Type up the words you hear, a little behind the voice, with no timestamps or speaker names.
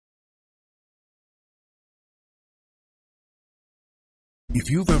If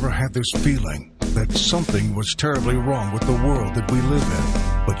you've ever had this feeling that something was terribly wrong with the world that we live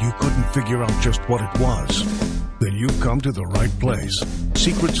in, but you couldn't figure out just what it was, then you've come to the right place.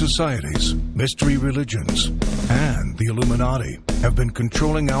 Secret societies, mystery religions, and the Illuminati have been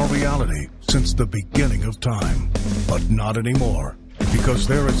controlling our reality since the beginning of time. But not anymore, because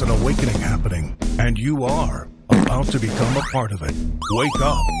there is an awakening happening, and you are about to become a part of it. Wake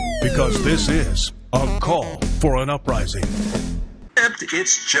up, because this is a call for an uprising.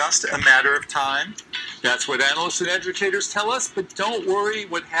 It's just a matter of time. That's what analysts and educators tell us, but don't worry,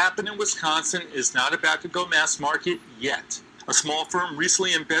 what happened in Wisconsin is not about to go mass market yet. A small firm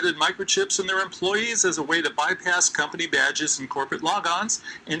recently embedded microchips in their employees as a way to bypass company badges and corporate logons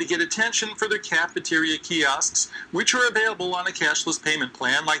and to get attention for their cafeteria kiosks, which are available on a cashless payment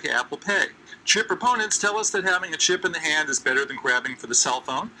plan like Apple Pay. Chip proponents tell us that having a chip in the hand is better than grabbing for the cell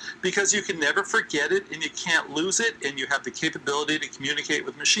phone because you can never forget it and you can't lose it, and you have the capability to communicate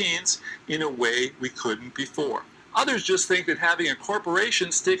with machines in a way we couldn't before. Others just think that having a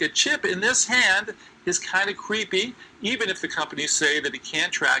corporation stick a chip in this hand is kind of creepy, even if the companies say that it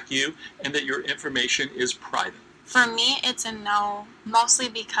can't track you and that your information is private. For me, it's a no, mostly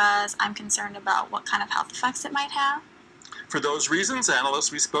because I'm concerned about what kind of health effects it might have. For those reasons,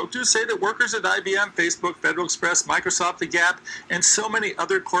 analysts we spoke to say that workers at IBM, Facebook, Federal Express, Microsoft, The Gap, and so many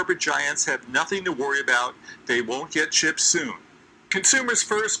other corporate giants have nothing to worry about. They won't get chips soon. Consumers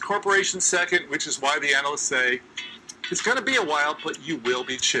first, corporations second, which is why the analysts say it's going to be a while, but you will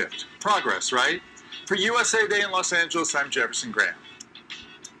be chipped. Progress, right? For USA Day in Los Angeles, I'm Jefferson Graham.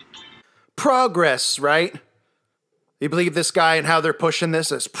 Progress, right? You believe this guy and how they're pushing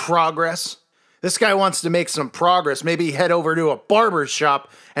this as progress? This guy wants to make some progress. Maybe head over to a barber's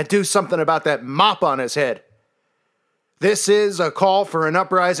shop and do something about that mop on his head. This is a call for an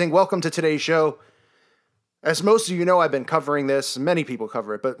uprising. Welcome to today's show. As most of you know, I've been covering this. Many people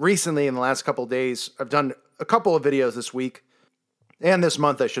cover it. But recently, in the last couple of days, I've done a couple of videos this week, and this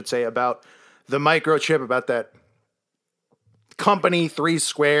month, I should say, about the microchip, about that company 3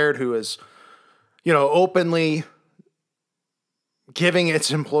 Squared who is, openly giving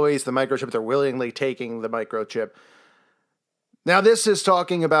its employees the microchip. They're willingly taking the microchip. Now, this is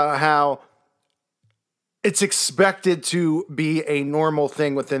talking about how it's expected to be a normal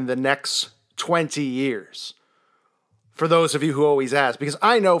thing within the next 20 years. For those of you who always ask, because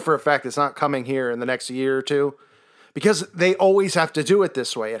I know for a fact it's not coming here in the next year or two, because they always have to do it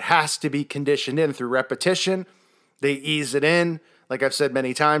this way. It has to be conditioned in through repetition. They ease it in. Like I've said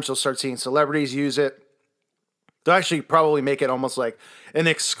many times, you'll start seeing celebrities use it. They'll actually probably make it almost like an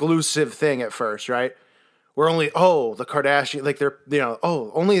exclusive thing at first, right? Where only, the Kardashian, like they're,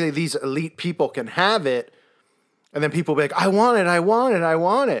 only these elite people can have it. And then people will be like, I want it, I want it, I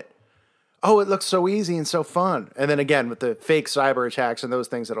want it. Oh, it looks so easy and so fun. And then again, with the fake cyber attacks and those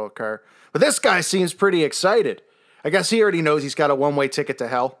things that'll occur. But this guy seems pretty excited. I guess he already knows he's got a one-way ticket to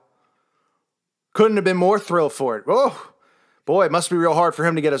hell. Couldn't have been more thrilled for it. Oh, boy, it must be real hard for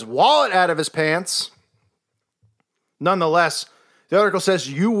him to get his wallet out of his pants. Nonetheless, the article says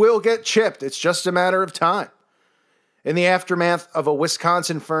you will get chipped. It's just a matter of time. In the aftermath of a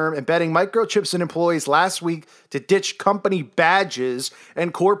Wisconsin firm embedding microchips in employees last week to ditch company badges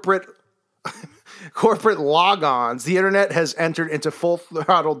and corporate logons, the internet has entered into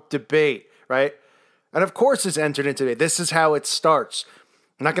full-throttle debate, right? And of course it's entered into debate. This is how it starts.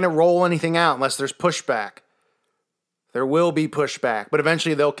 I'm not going to roll anything out unless there's pushback. There will be pushback, but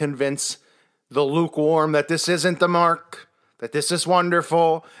eventually they'll convince the lukewarm that this isn't the mark, that this is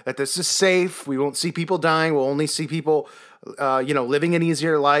wonderful, that this is safe. We won't see people dying. We'll only see people, living an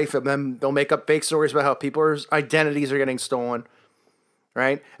easier life. And then they'll make up fake stories about how people's identities are getting stolen,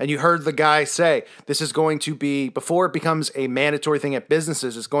 right? And you heard the guy say, this is going to be, before it becomes a mandatory thing at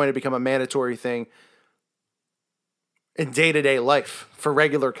businesses, it's going to become a mandatory thing in day-to-day life for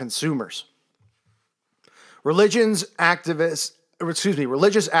regular consumers. Religious activists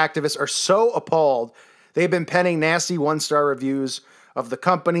are so appalled, they've been penning nasty one-star reviews of the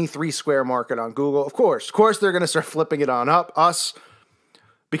company 3 Square Market on Google. Of course, they're going to start flipping it on us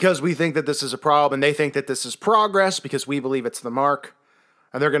because we think that this is a problem, and they think that this is progress because we believe it's the mark.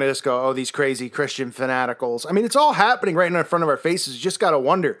 And they're going to just go, oh, these crazy Christian fanaticals. I mean, it's all happening right in front of our faces. You just got to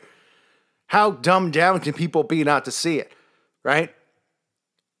wonder, how dumbed down can people be not to see it, right?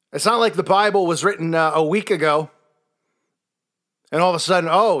 It's not like the Bible was written a week ago. And all of a sudden,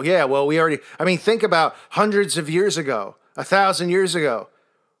 think about hundreds of years ago, 1,000 years ago,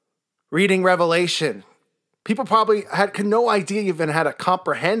 reading Revelation. People probably had no idea even how to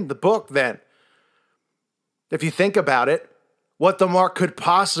comprehend the book then. If you think about it, what the mark could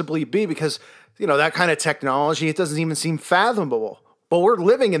possibly be, because, that kind of technology, it doesn't even seem fathomable. But we're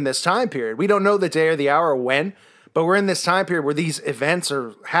living in this time period. We don't know the day or the hour or when, but we're in this time period where these events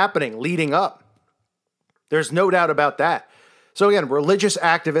are happening, leading up. There's no doubt about that. So again, religious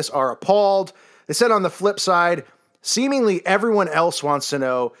activists are appalled. They said on the flip side, seemingly everyone else wants to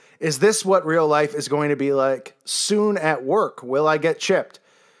know, is this what real life is going to be like soon at work? Will I get chipped?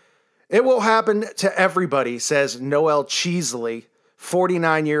 It will happen to everybody, says Noel Cheesley,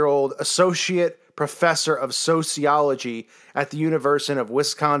 49-year-old associate professor of sociology at the University of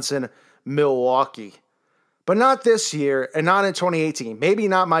Wisconsin-Milwaukee. But not this year and not in 2018. Maybe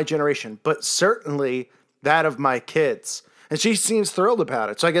not my generation, but certainly that of my kids. And she seems thrilled about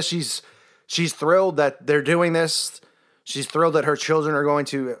it. So I guess she's thrilled that they're doing this. She's thrilled that her children are going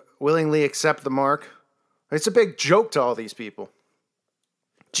to willingly accept the mark. It's a big joke to all these people.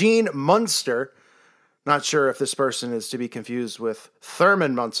 Gene Munster, not sure if this person is to be confused with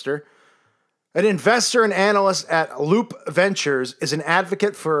Thurman Munster, an investor and analyst at Loop Ventures, is an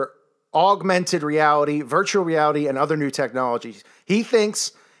advocate for augmented reality, virtual reality, and other new technologies. He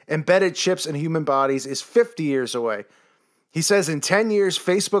thinks embedded chips in human bodies is 50 years away. He says in 10 years,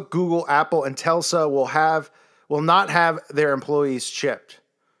 Facebook, Google, Apple, and Telsa will not have their employees chipped.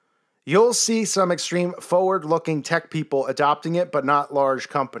 You'll see some extreme forward-looking tech people adopting it, but not large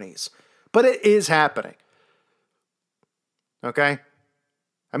companies. But it is happening. Okay?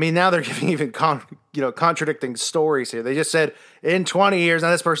 I mean, now they're giving even contradicting stories here. They just said in 20 years.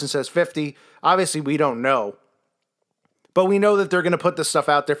 Now this person says 50. Obviously, we don't know. But we know that they're going to put this stuff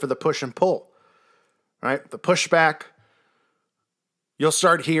out there for the push and pull. Right? The pushback. You'll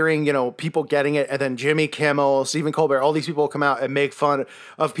start hearing, people getting it, and then Jimmy Kimmel, Stephen Colbert, all these people will come out and make fun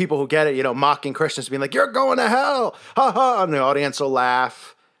of people who get it, mocking Christians, being like, you're going to hell, ha ha, and the audience will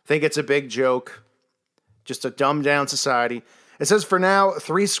laugh, think it's a big joke, just a dumbed down society. It says for now,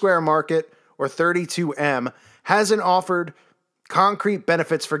 3 Square Market, or 32M, hasn't offered concrete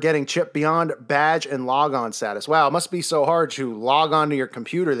benefits for getting chipped beyond badge and logon status. Wow, it must be so hard to log on to your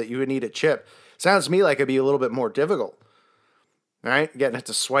computer that you would need a chip. Sounds to me like it'd be a little bit more difficult. All right, getting it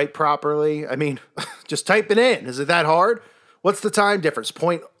to swipe properly. I mean, just type it in. Is it that hard? What's the time difference?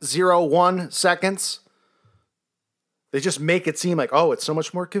 0.01 seconds? They just make it seem like, oh, it's so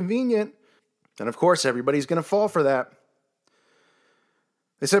much more convenient. And of course, everybody's going to fall for that.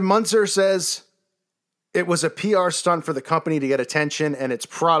 They said Munzer says it was a PR stunt for the company to get attention and its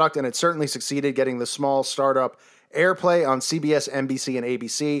product, and it certainly succeeded, getting the small startup airplay on CBS, NBC, and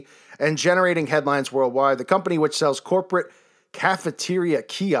ABC, and generating headlines worldwide. The company, which sells corporate cafeteria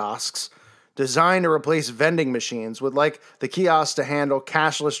kiosks designed to replace vending machines, would like the kiosks to handle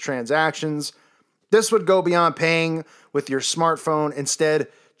cashless transactions. This would go beyond paying with your smartphone. Instead,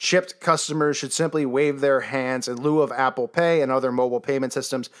 chipped customers should simply wave their hands in lieu of Apple Pay and other mobile payment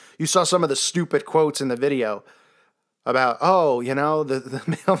systems. You saw some of the stupid quotes in the video about,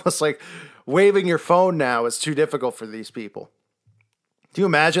 almost like waving your phone now is too difficult for these people. Do you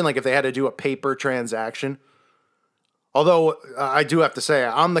imagine if they had to do a paper transaction? Although I do have to say,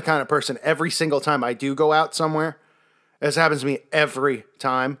 I'm the kind of person, every single time I do go out somewhere, this happens to me every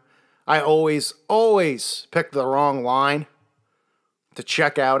time, I always pick the wrong line to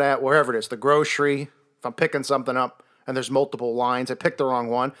check out at, wherever it is, the grocery. If I'm picking something up and there's multiple lines, I pick the wrong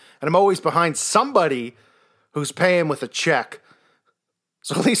one. And I'm always behind somebody who's paying with a check.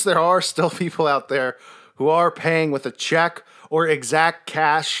 So at least there are still people out there who are paying with a check or exact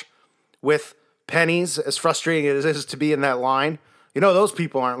cash with pennies, as frustrating as it is to be in that line. Those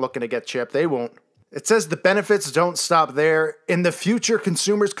people aren't looking to get chipped. They won't. It says the benefits don't stop there. In the future,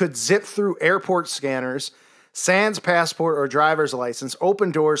 consumers could zip through airport scanners, sans passport or driver's license,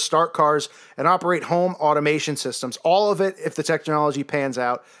 open doors, start cars, and operate home automation systems. All of it, if the technology pans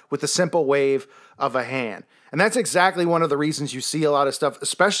out, with a simple wave of a hand. And that's exactly one of the reasons you see a lot of stuff,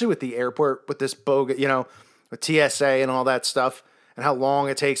 especially with the airport, with this bogus, with TSA and all that stuff, and how long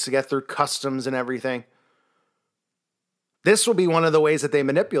it takes to get through customs and everything. This will be one of the ways that they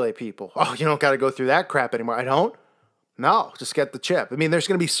manipulate people. Oh, you don't got to go through that crap anymore. I don't? No, just get the chip. I mean, there's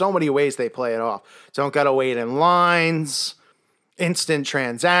going to be so many ways they play it off. Don't got to wait in lines, instant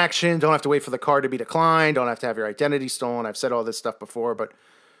transaction, don't have to wait for the card to be declined, don't have to have your identity stolen. I've said all this stuff before, but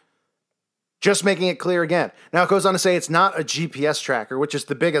just making it clear again. Now, it goes on to say it's not a GPS tracker, which is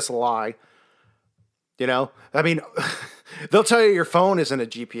the biggest lie. I mean, they'll tell you your phone isn't a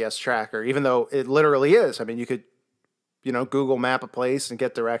GPS tracker, even though it literally is. I mean, you could, Google map a place and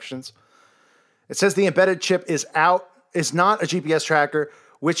get directions. It says the embedded chip is not a GPS tracker,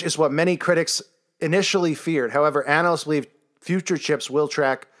 which is what many critics initially feared. However, analysts believe future chips will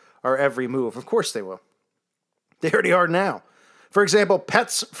track our every move. Of course they will. They already are now. For example,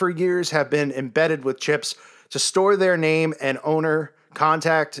 pets for years have been embedded with chips to store their name and owner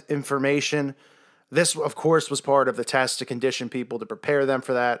contact information. This, of course, was part of the test to condition people, to prepare them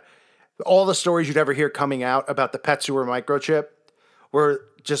for that. All the stories you'd ever hear coming out about the pets who were microchipped were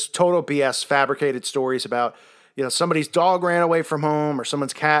just total BS, fabricated stories about, somebody's dog ran away from home or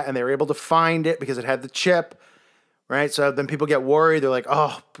someone's cat and they were able to find it because it had the chip, right? So then people get worried. They're like,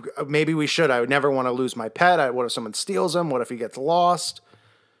 oh, maybe we should. I would never want to lose my pet. What if someone steals him? What if he gets lost?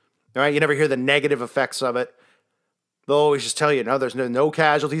 All right, you never hear the negative effects of it. They'll always just tell you, no, there's no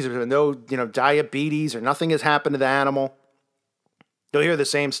casualties, there's no, diabetes or nothing has happened to the animal. You'll hear the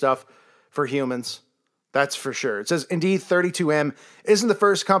same stuff for humans. That's for sure. It says, indeed, 32M isn't the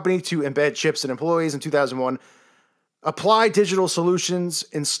first company to embed chips in employees. In 2001, Applied Digital Solutions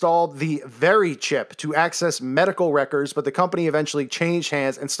installed the Very chip to access medical records, but the company eventually changed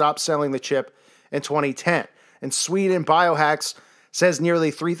hands and stopped selling the chip in 2010. In Sweden, Biohacks says nearly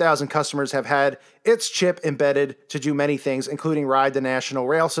 3,000 customers have had its chip embedded to do many things, including ride the national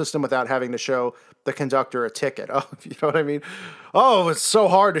rail system without having to show the conductor a ticket. Oh, you know what I mean? Oh, it's so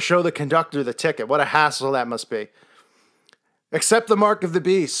hard to show the conductor the ticket. What a hassle that must be. Accept the mark of the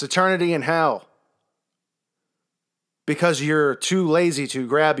beast, eternity in hell. Because you're too lazy to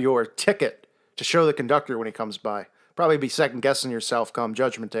grab your ticket to show the conductor when he comes by. Probably be second guessing yourself come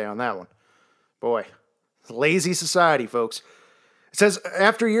Judgment Day on that one. Boy, lazy society, folks. It says,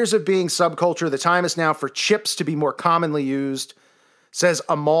 after years of being subculture, the time is now for chips to be more commonly used, says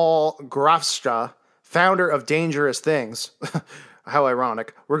Amal Grafstra, founder of Dangerous Things. How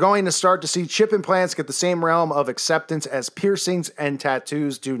ironic. We're going to start to see chip implants get the same realm of acceptance as piercings and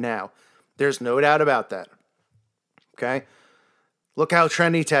tattoos do now. There's no doubt about that. Okay? Look how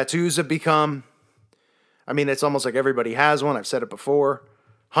trendy tattoos have become. I mean, it's almost like everybody has one. I've said it before.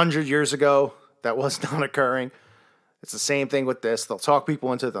 100 years ago, that was not occurring. It's the same thing with this. They'll talk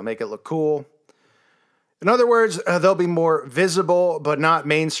people into it. They'll make it look cool. In other words, they'll be more visible, but not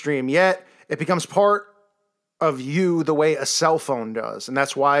mainstream yet. It becomes part of you the way a cell phone does. And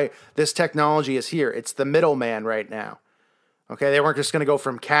that's why this technology is here. It's the middleman right now. Okay, they weren't just going to go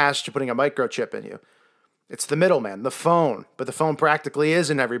from cash to putting a microchip in you. It's the middleman, the phone. But the phone practically is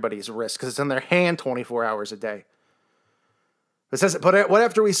in everybody's wrist because it's in their hand 24 hours a day. It says, but what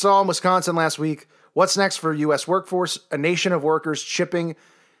after we saw in Wisconsin last week, what's next for U.S. workforce? A nation of workers chipping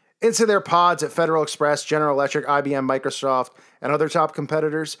into their pods at Federal Express, General Electric, IBM, Microsoft, and other top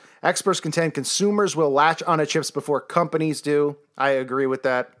competitors. Experts contend consumers will latch onto chips before companies do. I agree with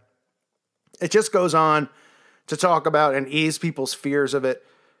that. It just goes on to talk about and ease people's fears of it.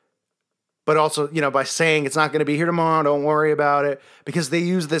 But also, by saying it's not going to be here tomorrow, don't worry about it. Because they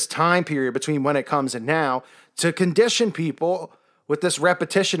use this time period between when it comes and now to condition people with this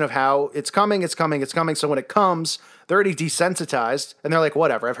repetition of how it's coming, it's coming, it's coming. So when it comes, they're already desensitized. And they're like,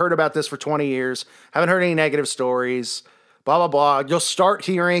 whatever, I've heard about this for 20 years. Haven't heard any negative stories, blah, blah, blah. You'll start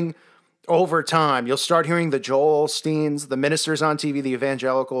hearing over time. You'll start hearing the Joel Osteens, the ministers on TV, the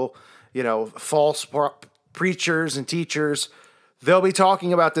evangelical, false preachers and teachers. They'll be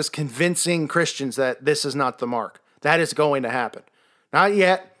talking about this, convincing Christians that this is not the mark. That is going to happen. Not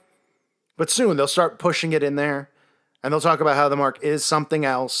yet, but soon they'll start pushing it in there. And they'll talk about how the mark is something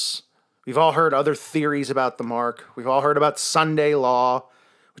else. We've all heard other theories about the mark. We've all heard about Sunday law,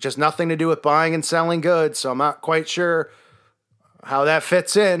 which has nothing to do with buying and selling goods. So I'm not quite sure how that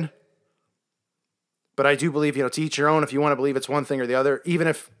fits in. But I do believe, to each your own, if you want to believe it's one thing or the other, even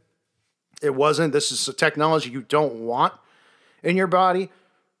if it wasn't, this is a technology you don't want in your body.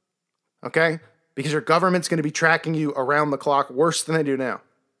 Okay? Because your government's going to be tracking you around the clock worse than they do now.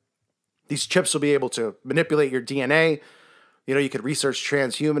 These chips will be able to manipulate your DNA. You could research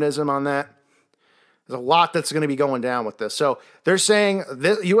transhumanism on that. There's a lot that's going to be going down with this. So they're saying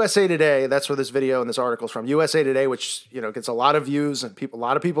this, USA Today, that's where this video and this article is from. USA Today, which, gets a lot of views and a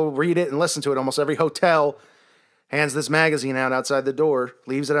lot of people read it and listen to it. Almost every hotel hands this magazine out outside the door,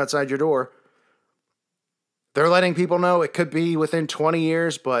 leaves it outside your door. They're letting people know it could be within 20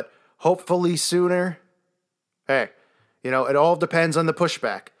 years, but hopefully sooner. Hey, it all depends on the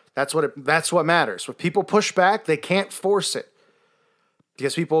pushback. That's what matters. When people push back, they can't force it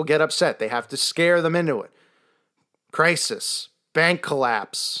because people get upset. They have to scare them into it. Crisis, bank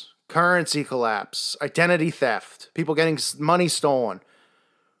collapse, currency collapse, identity theft, people getting money stolen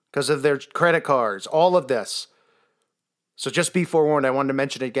because of their credit cards, all of this. So just be forewarned. I wanted to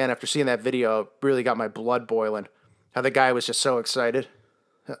mention it again after seeing that video. It really got my blood boiling. How the guy was just so excited.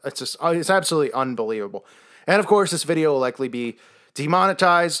 It's absolutely unbelievable. And of course, this video will likely be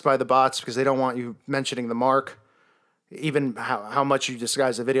demonetized by the bots because they don't want you mentioning the mark. Even how much you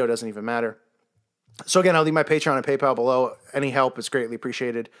disguise the video doesn't even matter. So again, I'll leave my Patreon and PayPal below. Any help is greatly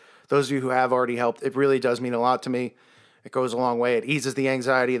appreciated. Those of you who have already helped, it really does mean a lot to me. It goes a long way. It eases the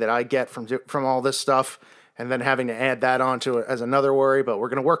anxiety that I get from all this stuff, and then having to add that onto it as another worry. But we're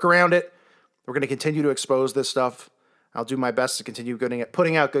going to work around it. We're going to continue to expose this stuff. I'll do my best to continue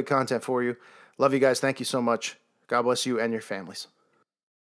putting out good content for you. Love you guys. Thank you so much. God bless you and your families.